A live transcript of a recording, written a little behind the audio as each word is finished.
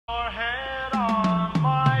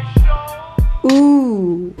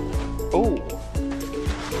Ooh. Oh.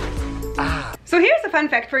 So here's a fun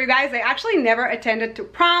fact for you guys. I actually never attended to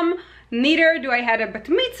prom. Neither do I had a bat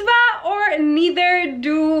mitzvah, or neither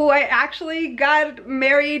do I actually got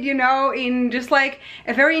married, you know, in just like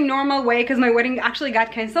a very normal way, because my wedding actually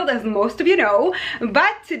got canceled, as most of you know.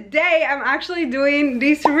 But today I'm actually doing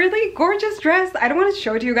this really gorgeous dress. I don't want to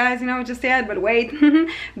show it to you guys, you know, just yet, but wait.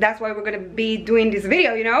 That's why we're gonna be doing this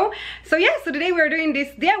video, you know. So yeah, so today we're doing this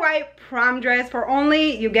DIY prom dress for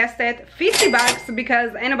only, you guessed it, 50 bucks,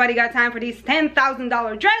 because ain't nobody got time for this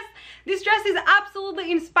 $10,000 dress. This dress is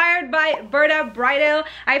absolutely inspired by Berta Bridal.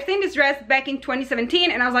 I've seen this dress back in 2017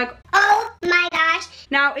 and I was like, oh my gosh.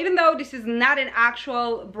 Now, even though this is not an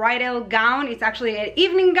actual bridal gown, it's actually an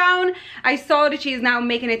evening gown, I saw that she's now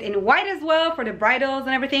making it in white as well for the bridals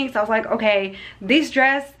and everything. So I was like, okay, this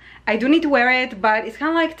dress, I do need to wear it, but it's kind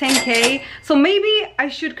of like 10K. So maybe I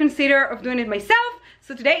should consider of doing it myself.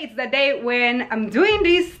 So today it's the day when I'm doing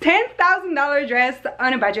this $10,000 dress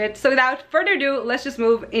on a budget. So without further ado, let's just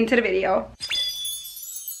move into the video.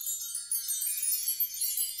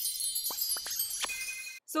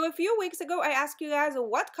 So a few weeks ago, I asked you guys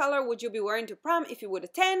what color would you be wearing to prom if you would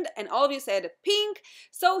attend, and all of you said pink.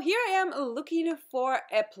 So here I am looking for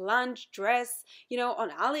a plunge dress, you know, on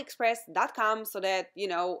AliExpress.com, so that, you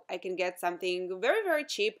know, I can get something very, very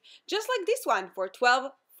cheap, just like this one for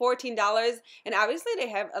 $14, and obviously they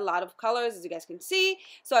have a lot of colors, as you guys can see.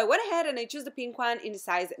 So I went ahead and I chose the pink one in the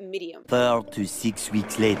size medium. 4 to 6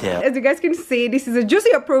 weeks later. As you guys can see, this is a juicy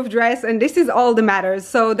approved dress, and this is all that matters.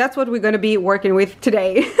 So that's what we're gonna be working with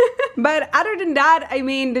today. But other than that, I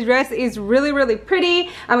mean, the dress is really, really pretty.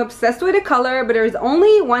 I'm obsessed with the color, but there's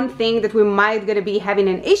only one thing that we might gonna be having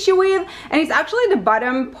an issue with, and it's actually the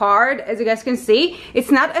bottom part. As you guys can see, it's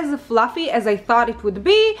not as fluffy as I thought it would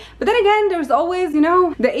be. But then again, there's always, you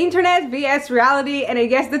know, the internet vs reality, and I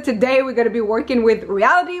guess that today we're gonna be working with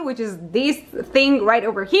reality, which is this thing right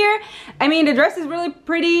over here. I mean, the dress is really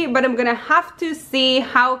pretty, but I'm gonna have to see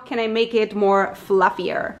how can I make it more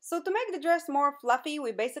fluffier. So to make the dress more fluffy,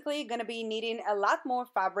 we basically gonna be needing a lot more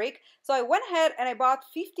fabric. So I went ahead and I bought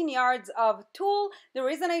 15 yards of tulle. The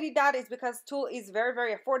reason I did that is because tulle is very,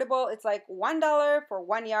 very affordable. It's like $1 for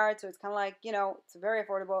 1 yard, so it's kind of like, you know, it's very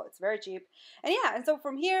affordable, it's very cheap. And yeah, and so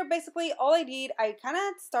from here, basically all I did, I kind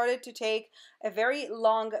of started to take a very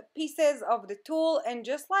long pieces of the tulle and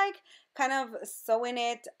just like kind of sewing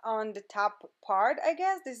it on the top part, I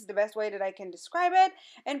guess. This is the best way that I can describe it,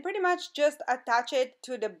 and pretty much just attach it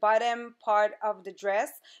to the bottom part of the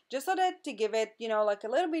dress, just so that to give it, you know, like a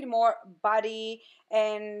little bit more body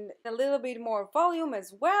and a little bit more volume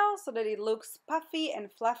as well, so that it looks puffy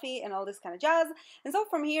and fluffy and all this kind of jazz. And so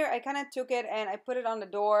from here I kind of took it and I put it on the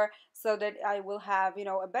door so that I will have, you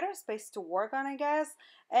know, a better space to work on, I guess.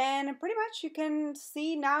 And pretty much you can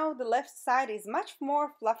see now the left side is much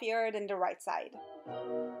more fluffier than the right side.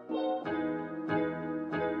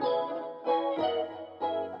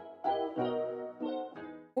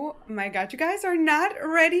 Oh my god, you guys are not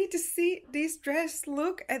ready to see this dress.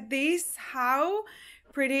 Look at this, how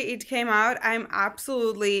pretty it came out. I'm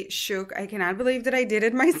absolutely shook. I cannot believe that I did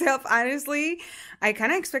it myself, honestly. I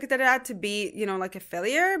kind of expected that to be, you know, like a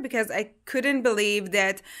failure, because I couldn't believe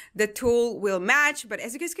that the tulle will match. But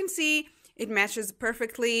as you guys can see, it matches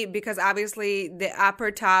perfectly, because obviously the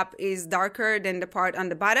upper top is darker than the part on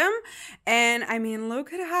the bottom. And I mean,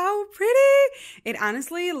 look at how pretty. It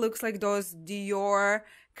honestly looks like those Dior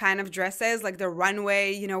kind of dresses, like the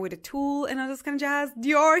runway, you know, with the tulle and all this kind of jazz.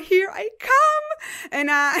 Dior, here I come. And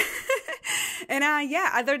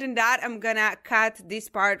yeah, other than that, I'm gonna cut this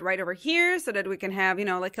part right over here so that we can have, you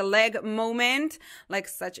know, like a leg moment, like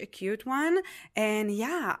such a cute one. And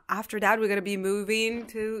yeah, after that, we're gonna be moving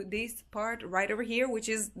to this part right over here, which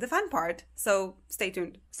is the fun part. So stay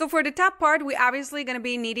tuned. So for the top part, we obviously gonna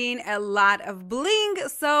be needing a lot of bling.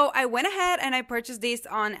 So I went ahead and I purchased this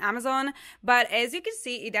on Amazon, but as you can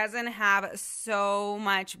see, it doesn't have so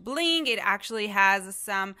much bling. It actually has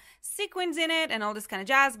some sequins in it and all this kind of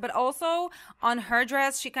jazz, but also on her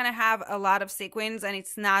dress, she kind of have a lot of sequins, and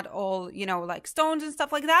it's not all, you know, like stones and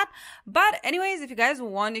stuff like that. But anyways, if you guys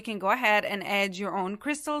want, you can go ahead and add your own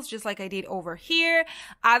crystals, just like I did over here.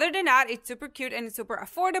 Other than that, it's super cute and it's super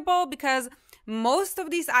affordable, because most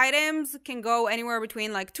of these items can go anywhere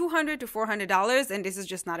between like $200 to $400, and this is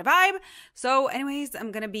just not a vibe. So anyways,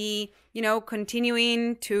 I'm gonna be, you know,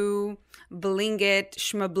 continuing to bling it,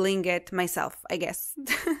 shmabling it myself, I guess.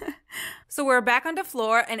 So we're back on the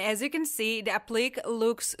floor, and as you can see, the applique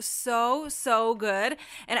looks so good.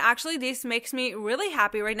 And actually this makes me really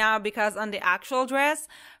happy right now because on the actual dress,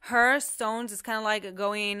 her stones is kind of like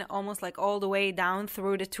going almost like all the way down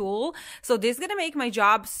through the tulle. So this is gonna make my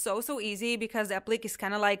job so easy because the applique is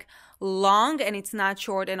kind of like long and it's not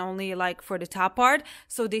short and only like for the top part.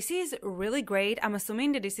 So this is really great. I'm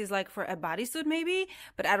assuming that this is like for a bodysuit maybe,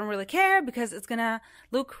 but I don't really care because it's gonna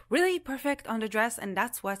look really perfect on the dress, and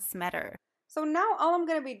that's what's matter. So now all I'm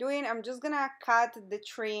gonna be doing, I'm just gonna cut the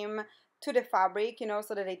trim to the fabric, you know,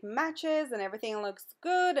 so that it matches and everything looks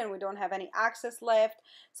good and we don't have any excess left,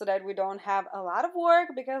 so that we don't have a lot of work,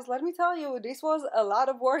 because let me tell you, this was a lot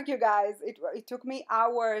of work, you guys. It took me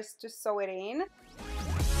hours to sew it in.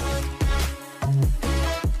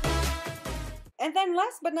 And then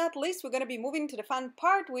last but not least, we're going to be moving to the fun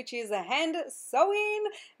part, which is a hand sewing.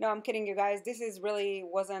 No, I'm kidding, you guys. This is really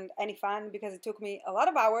wasn't any fun because it took me a lot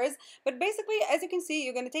of hours. But basically, as you can see,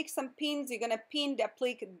 you're going to take some pins, you're going to pin the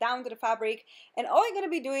applique down to the fabric, and all you're going to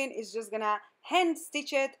be doing is just going to hand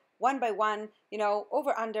stitch it one by one, you know,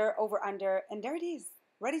 over, under, and there it is,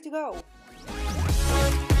 ready to go.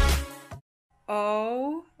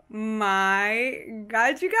 Oh my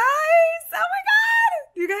God, you guys! Oh my God!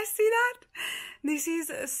 You guys see that? This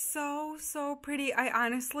is so pretty. I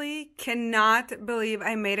honestly cannot believe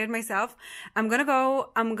I made it myself. I'm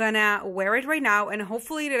gonna wear it right now, and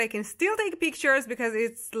hopefully that I can still take pictures because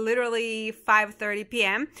it's literally 5:30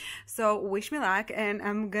 p.m. So wish me luck, and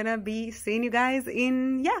I'm gonna be seeing you guys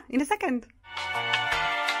in a second.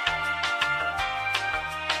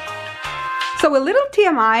 So a little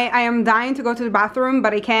TMI, I am dying to go to the bathroom,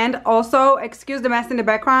 but I can't. Also, excuse the mess in the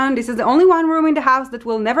background. This is the only one room in the house that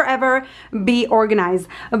will never ever be organized.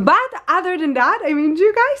 But other than that, I mean, do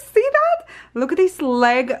you guys see that? Look at this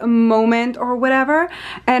leg moment or whatever.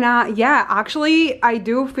 And yeah, actually, I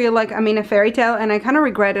do feel like I'm in a fairy tale, and I kind of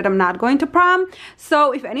regret that I'm not going to prom.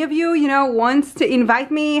 So if any of you, you know, wants to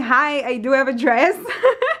invite me, hi, I do have a dress.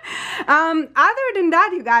 Other than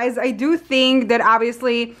that, you guys, I do think that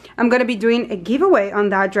obviously I'm gonna be doing a giveaway on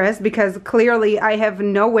that dress because clearly I have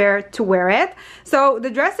nowhere to wear it. So the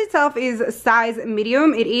dress itself is size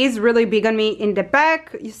medium. It is really big on me in the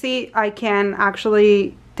back. You see, I can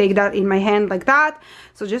actually take that in my hand like that.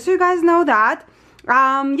 So just so you guys know that.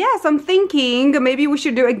 Yes, I'm thinking maybe we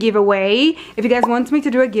should do a giveaway. If you guys want me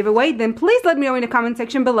to do a giveaway, then please let me know in the comment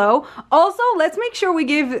section below. Also, let's make sure we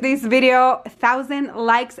give this video 1,000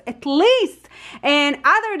 likes at least. And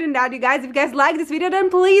other than that, you guys, if you guys like this video,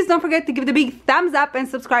 then please don't forget to give it a big thumbs up and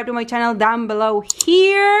subscribe to my channel down below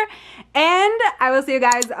here. And I will see you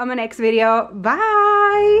guys on my next video.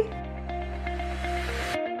 Bye!